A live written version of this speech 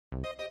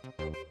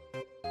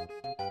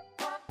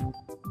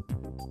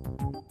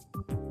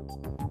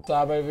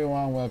up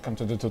everyone, welcome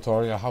to the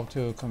tutorial how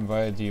to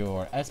convert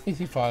your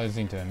SPC files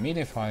into a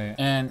MIDI file.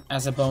 And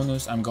as a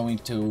bonus I'm going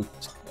to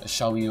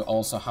show you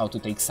also how to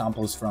take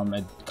samples from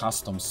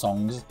custom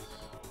songs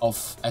of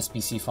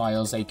SPC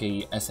files,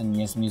 aka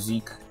SNES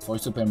music for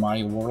Super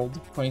Mario World,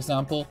 for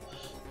example.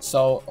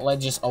 So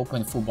let's just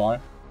open Foobar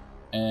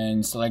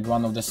and select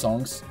one of the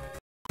songs.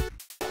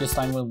 This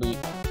time will be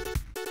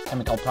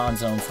Chemical Plant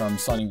Zone from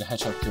Sonic the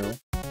Hedgehog 2.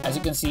 As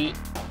you can see,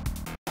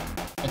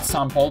 it's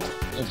sampled,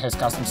 it has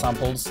custom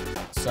samples,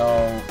 so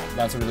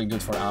that's really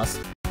good for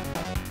us.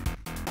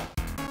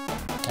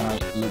 Can I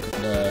look at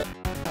the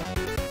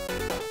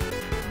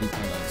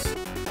details?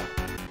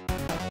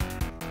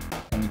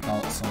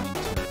 Chemical Sonic 2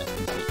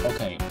 SPC.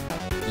 Okay,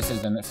 this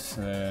is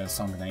the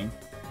song name.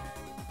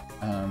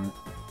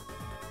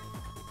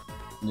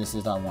 This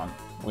is that one,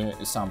 we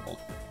sampled.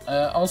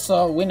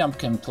 Also, Winamp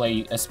can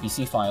play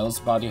SPC files,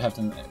 but you have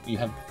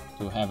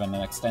to have an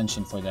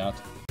extension for that.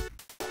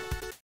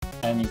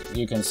 And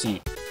you can see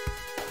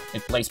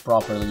it plays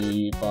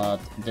properly,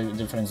 but the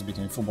difference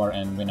between Foobar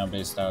and Winamp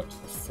is that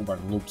Foobar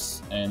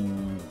loops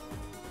and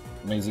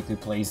basically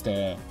plays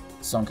the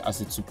song as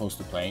it's supposed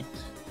to play.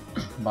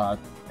 But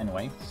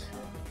anyway,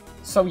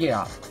 so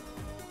yeah,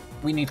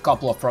 we need a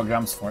couple of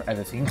programs for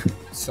everything.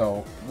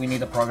 So we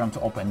need a program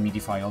to open MIDI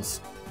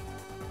files,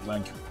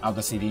 like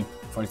Audacity,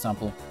 for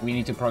example. We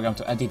need a program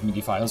to edit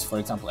MIDI files, for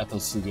example, FL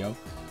Studio,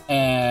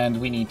 and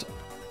we need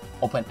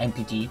open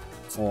MPT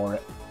for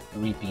I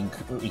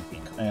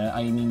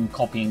mean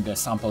copying the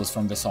samples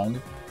from the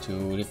song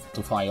to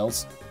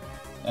files,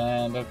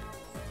 and a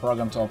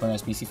program to open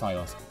SPC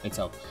files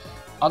itself.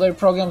 Other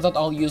programs that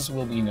I'll use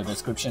will be in the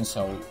description,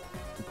 so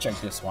check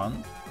this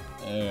one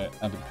at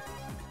the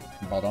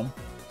bottom.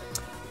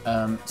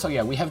 So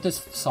yeah, we have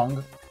this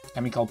song,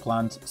 Chemical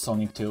Plant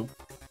Sonic 2.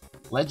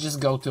 Let's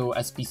just go to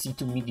SPC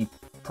to MIDI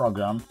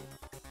program,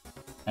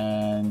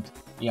 and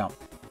yeah,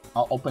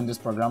 I'll open this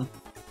program.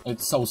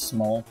 It's so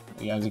small,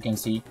 as you can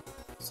see.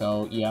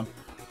 So yeah,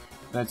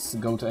 let's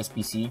go to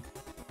SPC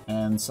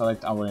and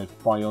select our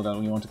file that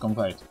we want to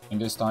convert. In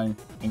this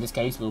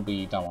case, will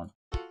be that one.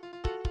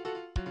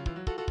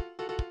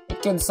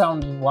 It can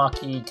sound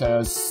wacky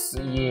because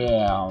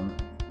yeah,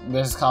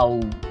 this is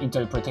how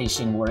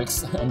interpretation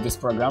works in this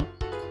program,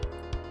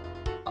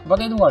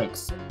 but it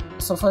works.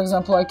 So for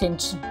example, I can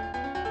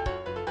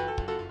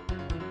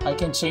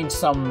change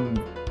some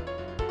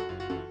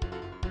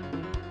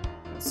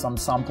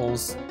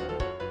samples.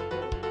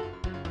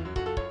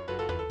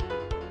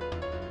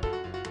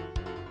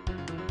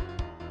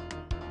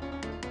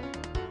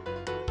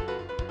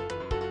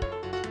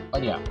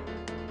 But yeah,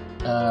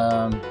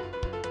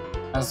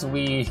 as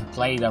we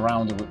played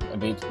around a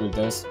bit with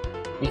this,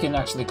 we can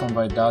actually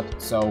convert that.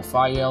 So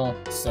file,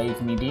 save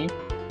MIDI,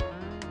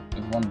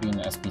 it won't be in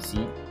the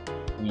SPC,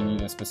 we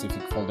need a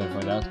specific folder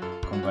for that.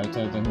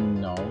 Converted, and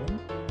no,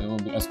 it will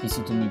be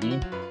SPC to MIDI,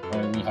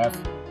 where we have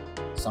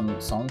some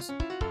songs.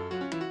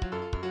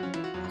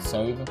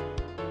 Save,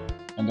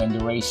 and then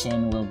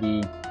duration will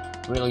be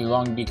really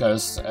long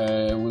because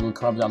we will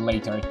crop that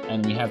later,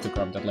 and we have to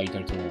crop that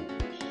later to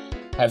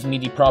have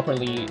MIDI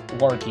properly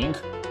working.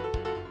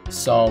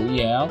 So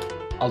yeah,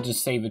 I'll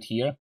just save it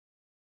here.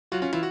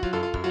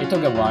 It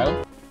took a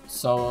while,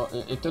 so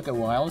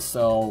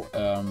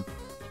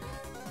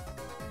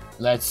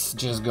let's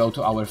just go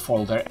to our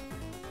folder.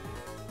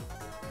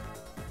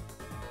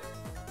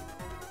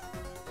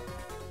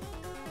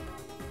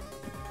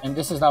 And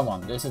this is that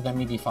one, this is the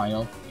MIDI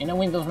file. In a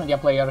Windows Media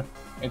Player,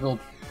 it will,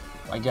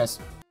 I guess,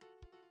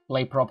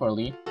 play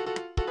properly.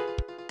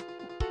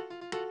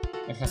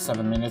 It has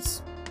 7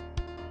 minutes.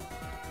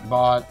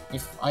 But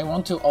if I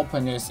want to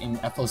open this in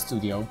FL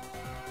Studio,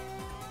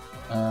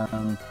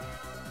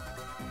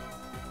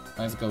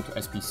 let's go to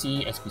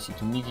SPC, SPC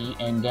to MIDI,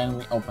 and then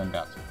we open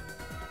that.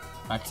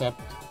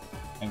 Accept.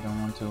 I don't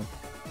want to.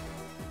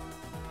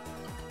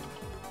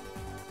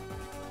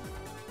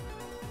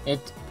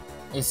 It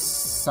is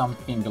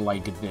something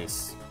like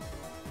this.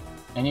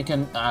 And you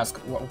can ask,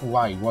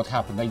 why? What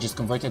happened? I just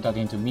converted that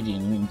into MIDI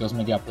in Windows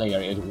Media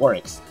Player, it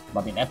works,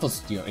 but in FL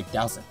Studio it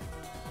doesn't.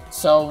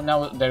 So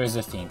now there is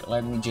a thing,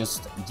 let me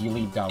just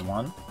delete that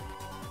one.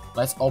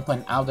 Let's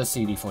open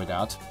Audacity for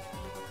that,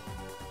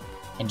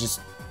 and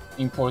just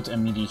import a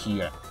MIDI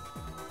here.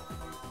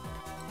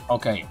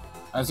 Okay,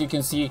 as you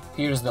can see,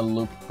 here's the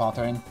loop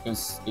pattern,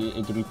 because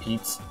it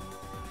repeats.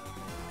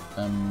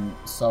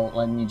 So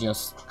let me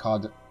just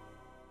cut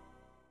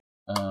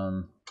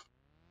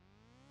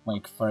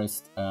like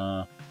first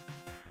 2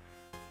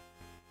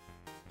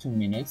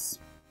 minutes.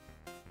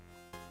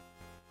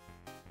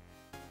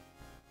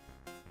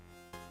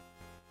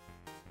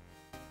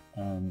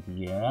 And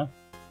yeah,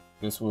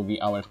 this will be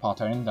our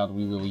pattern that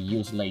we will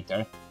use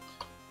later.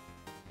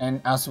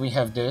 And as we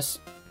have this,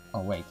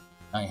 oh wait,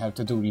 I have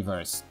to do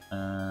reverse.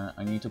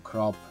 I need to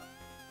crop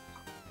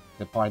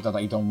the part that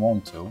I don't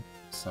want to,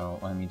 so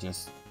let me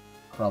just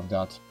crop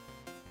that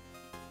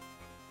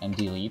and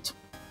delete.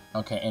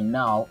 Okay, and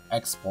now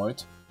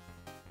export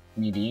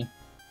MIDI,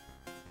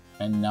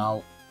 and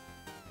now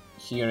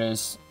here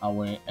is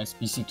our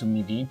SPC to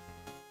MIDI.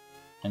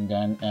 and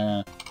then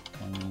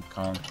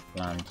chemical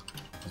plant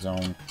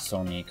zone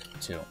sonic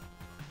 2.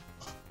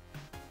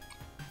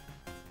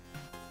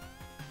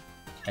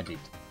 Edit.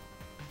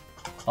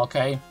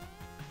 Okay,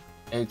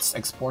 it's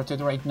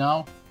exported right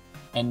now,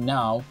 and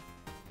now,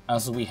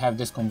 as we have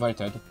this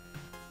converted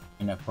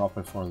in a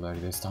proper folder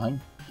this time,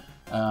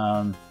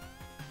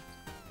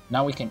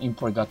 now we can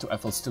import that to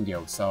FL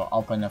Studio. So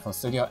open FL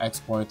Studio,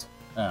 export,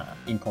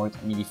 import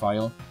MIDI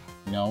file,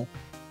 no,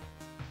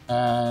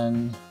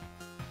 and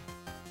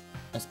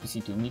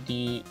SPC to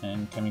MIDI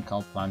and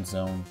chemical plant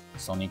zone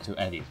sonic to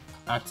edit.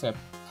 Accept,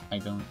 I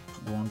don't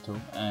want to,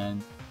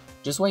 and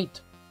just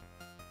wait.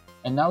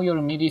 And now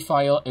your MIDI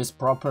file is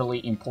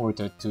properly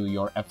imported to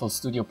your FL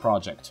Studio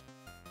project.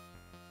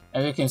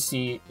 As you can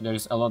see,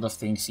 there's a lot of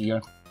things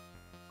here.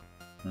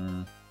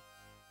 And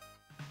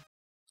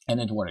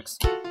it works.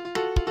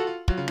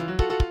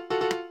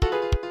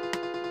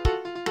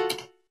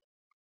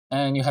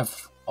 And you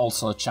have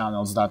also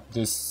channels that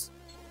this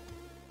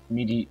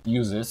MIDI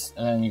uses,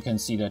 and you can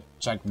see the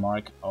check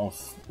mark of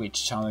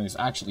which channel is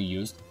actually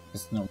used.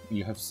 Because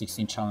you have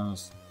 16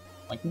 channels,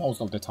 like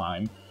most of the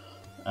time,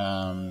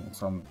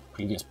 from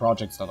previous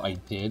projects that I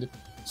did.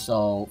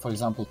 So, for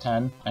example,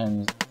 10,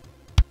 and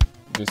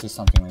this is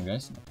something like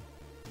this.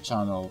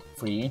 Channel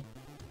 3.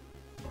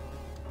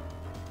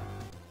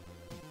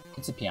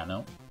 It's a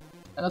piano.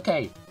 And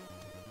okay,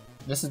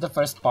 this is the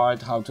first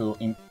part, how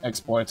to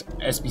export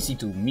SPC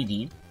to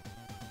MIDI.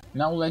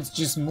 Now let's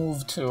just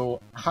move to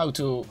how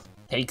to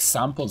take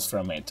samples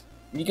from it.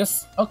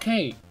 Because,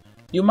 okay,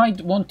 you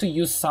might want to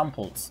use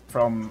samples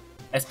from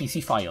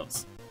SPC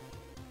files.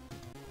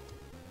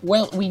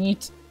 Well, we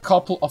need a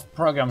couple of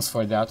programs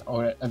for that,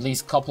 or at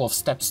least a couple of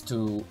steps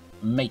to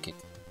make it.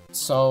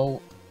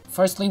 So,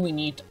 firstly we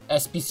need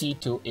SPC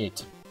to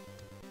it.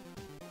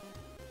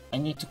 I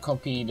need to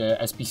copy the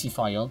SPC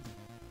file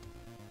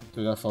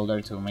to the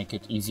folder to make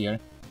it easier.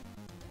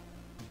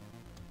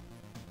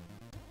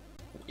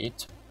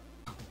 It,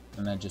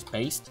 and then just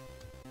paste.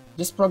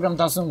 This program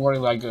doesn't work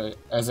like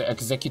as an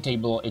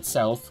executable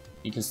itself,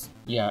 because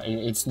yeah,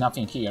 it's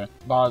nothing here,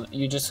 but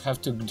you just have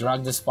to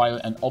drag this file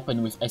and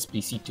open with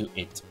SPC to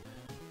it.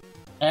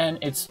 And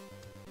it's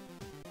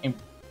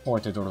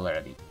imported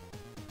already.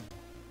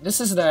 This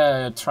is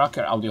the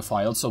tracker audio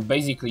file, so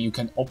basically you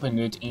can open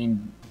it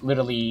in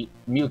literally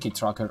Milky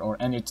Tracker or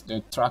any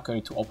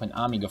tracker to open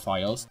Amiga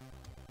files.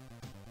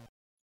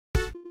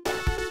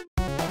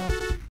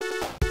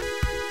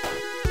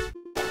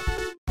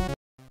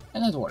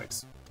 And it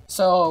works.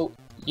 So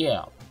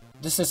yeah,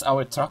 this is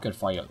our tracker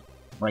file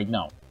right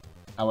now.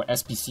 Our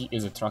SPC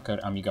is a tracker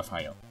Amiga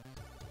file.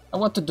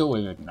 And what to do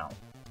with it now?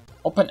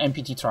 Open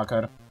MPT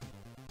tracker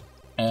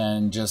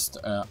and just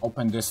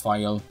open this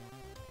file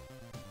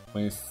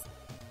with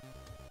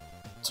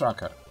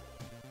tracker.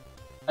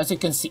 As you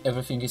can see,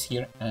 everything is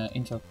here.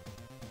 Intel.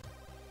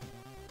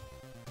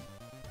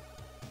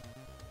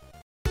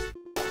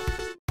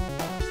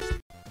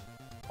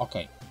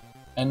 Okay,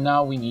 and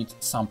now we need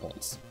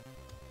samples.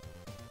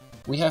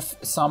 We have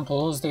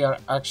samples. They are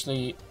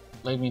actually,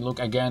 let me look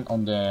again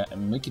on the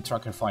Milky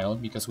Tracker file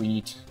because we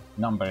need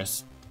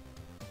numbers.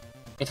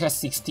 It has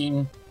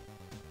 16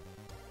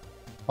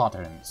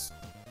 patterns.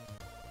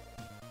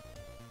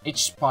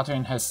 Each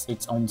pattern has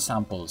its own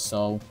sample,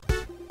 so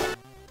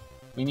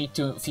we need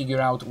to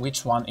figure out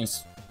which one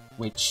is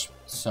which.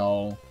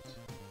 So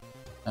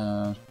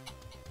we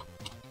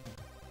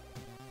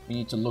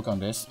need to look on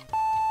this.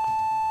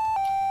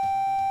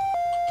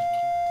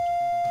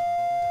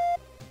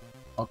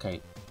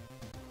 Okay,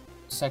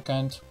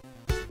 second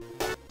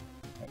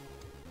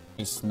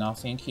is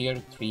nothing here.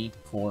 3,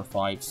 4,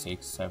 5,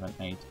 6, 7,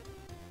 8.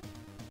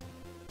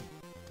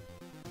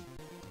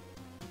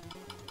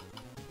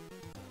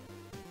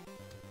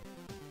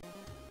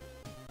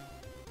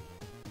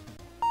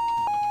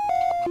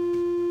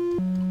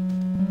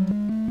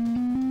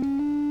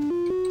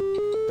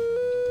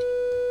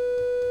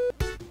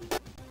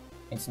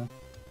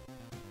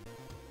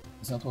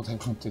 It's not what I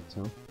wanted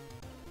to,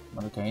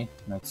 but okay,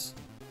 let's...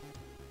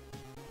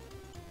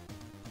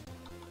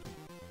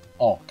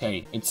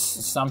 Okay, it's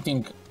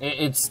something...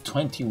 It's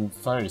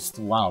 21st,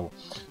 wow.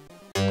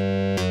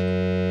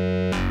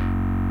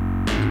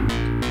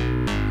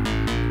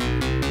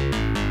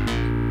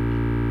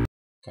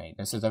 Okay,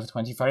 this is the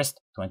 21st,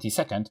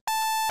 22nd.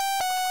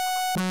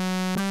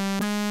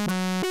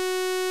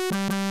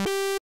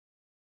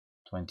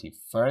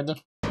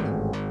 23rd.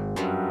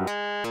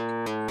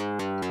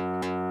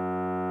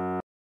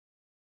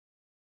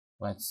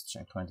 Let's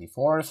check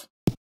 24th.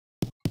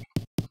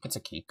 It's a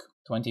kick.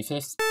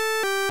 25th.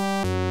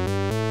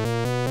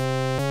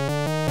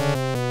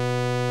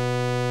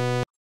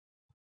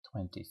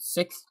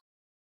 26th.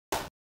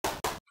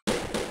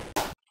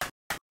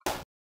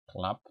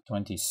 Clap.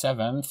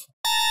 27th.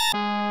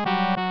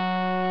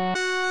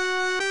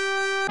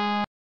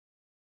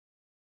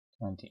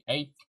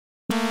 28th.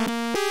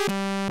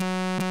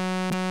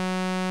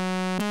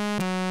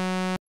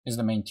 Is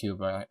the main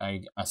tube,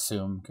 I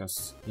assume,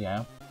 because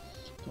yeah.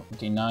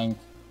 29th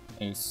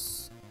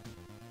is...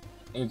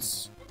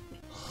 it's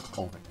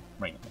over.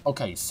 Right.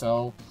 Okay,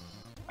 so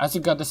as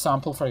you got the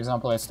sample, for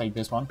example, let's take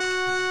this one.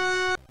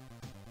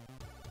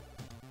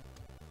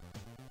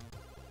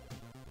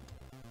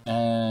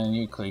 And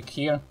you click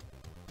here.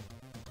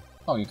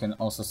 Oh, you can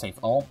also save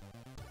all.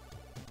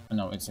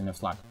 No, it's in a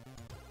flag.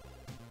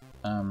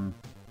 And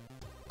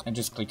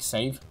just click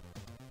save.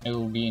 It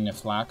will be in a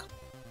flag.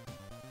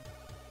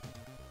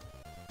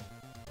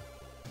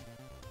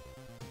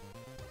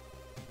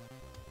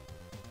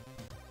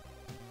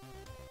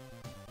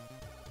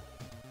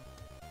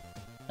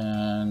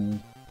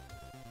 And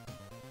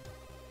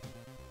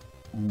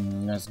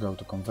let's go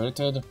to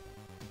converted.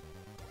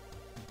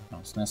 No,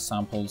 SNES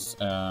samples,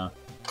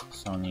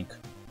 Sonic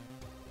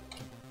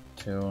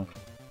 2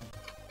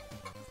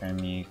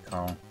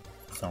 Chemical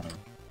Zone.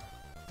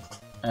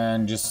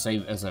 And just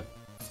save as a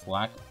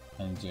flag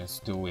and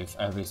just do with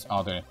every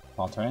other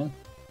pattern.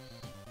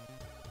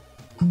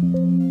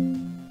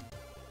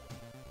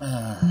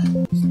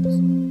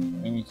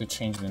 We need to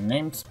change the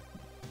names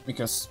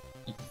because,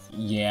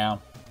 yeah,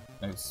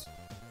 this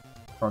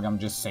program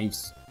just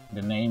saves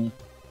the name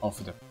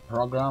of the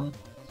program.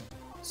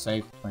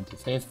 Save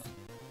 25th.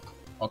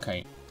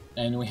 Okay,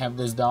 and we have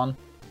this done.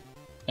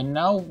 And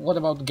now what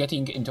about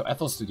getting into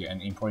FL Studio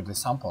and import the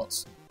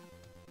samples?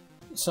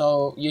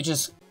 So you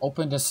just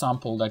open the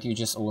sample that you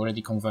just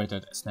already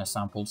converted as SNES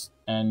samples,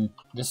 and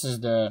this is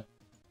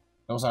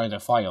those are the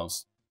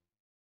files.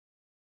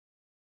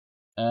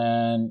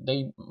 And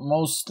they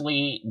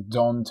mostly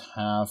don't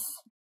have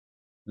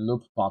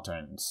loop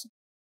patterns.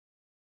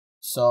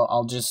 So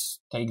I'll just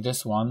take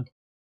this one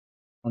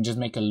and just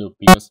make a loop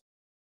because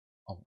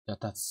oh,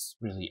 that's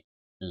really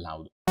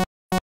loud.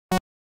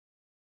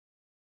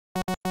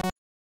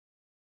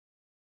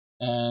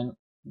 And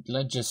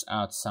let's just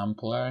add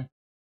sampler.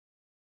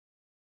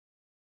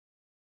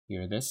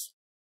 Here it is.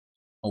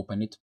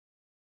 Open it.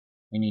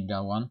 We need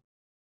that one.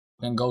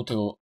 Then go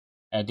to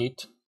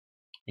edit.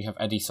 We have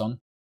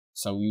Edison.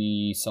 So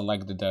we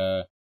select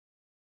the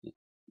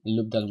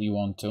loop that we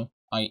want to.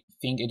 I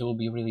think it will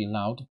be really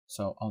loud,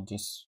 so I'll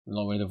just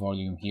lower the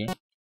volume here.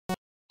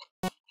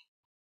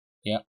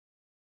 Yeah.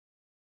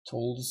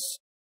 Tools,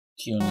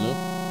 tune loop.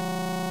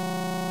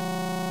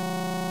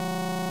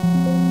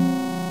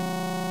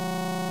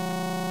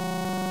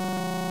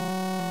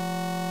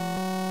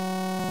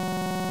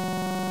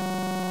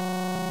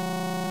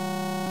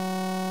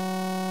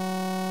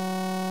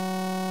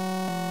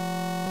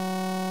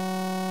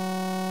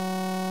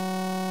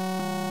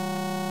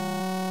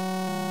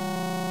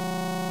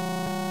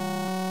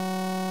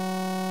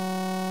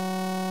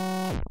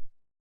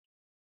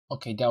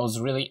 Okay, that was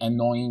really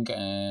annoying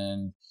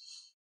and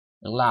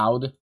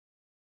loud,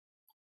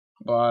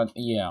 but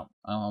yeah,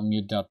 I'll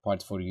mute that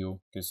part for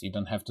you because you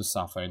don't have to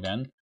suffer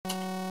then.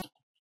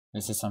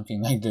 This is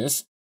something like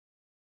this.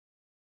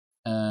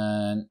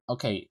 And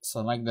okay,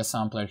 select the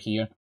sampler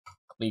here,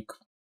 click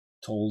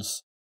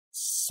tools,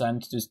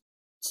 send to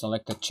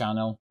selected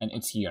channel, and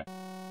it's here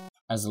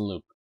as a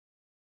loop.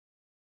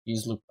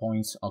 Use loop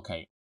points,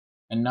 okay.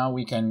 And now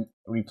we can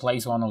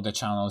replace one of the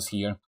channels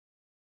here.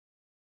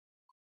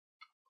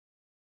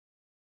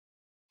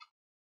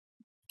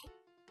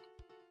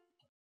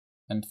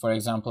 And for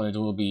example, it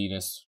will be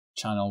this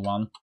channel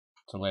 1.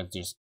 So let's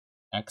just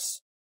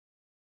X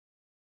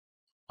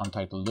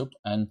untitled loop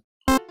and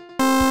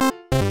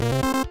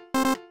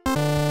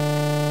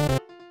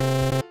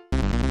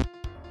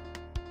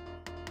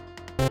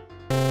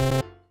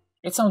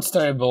it sounds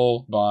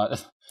terrible,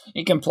 but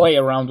you can play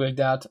around with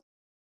that.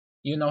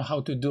 You know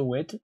how to do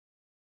it.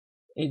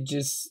 It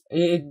just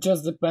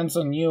depends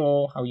on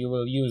you how you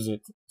will use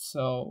it.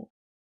 So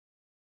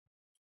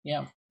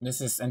yeah,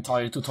 this is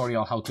entire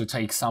tutorial how to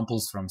take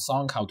samples from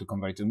song, how to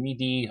convert to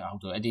MIDI, how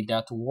to edit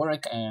that to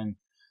work, and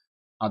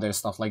other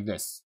stuff like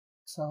this.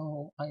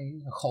 So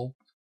I hope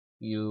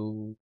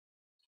you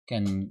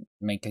can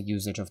make a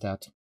usage of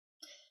that.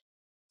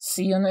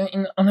 See you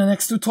on the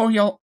next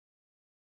tutorial.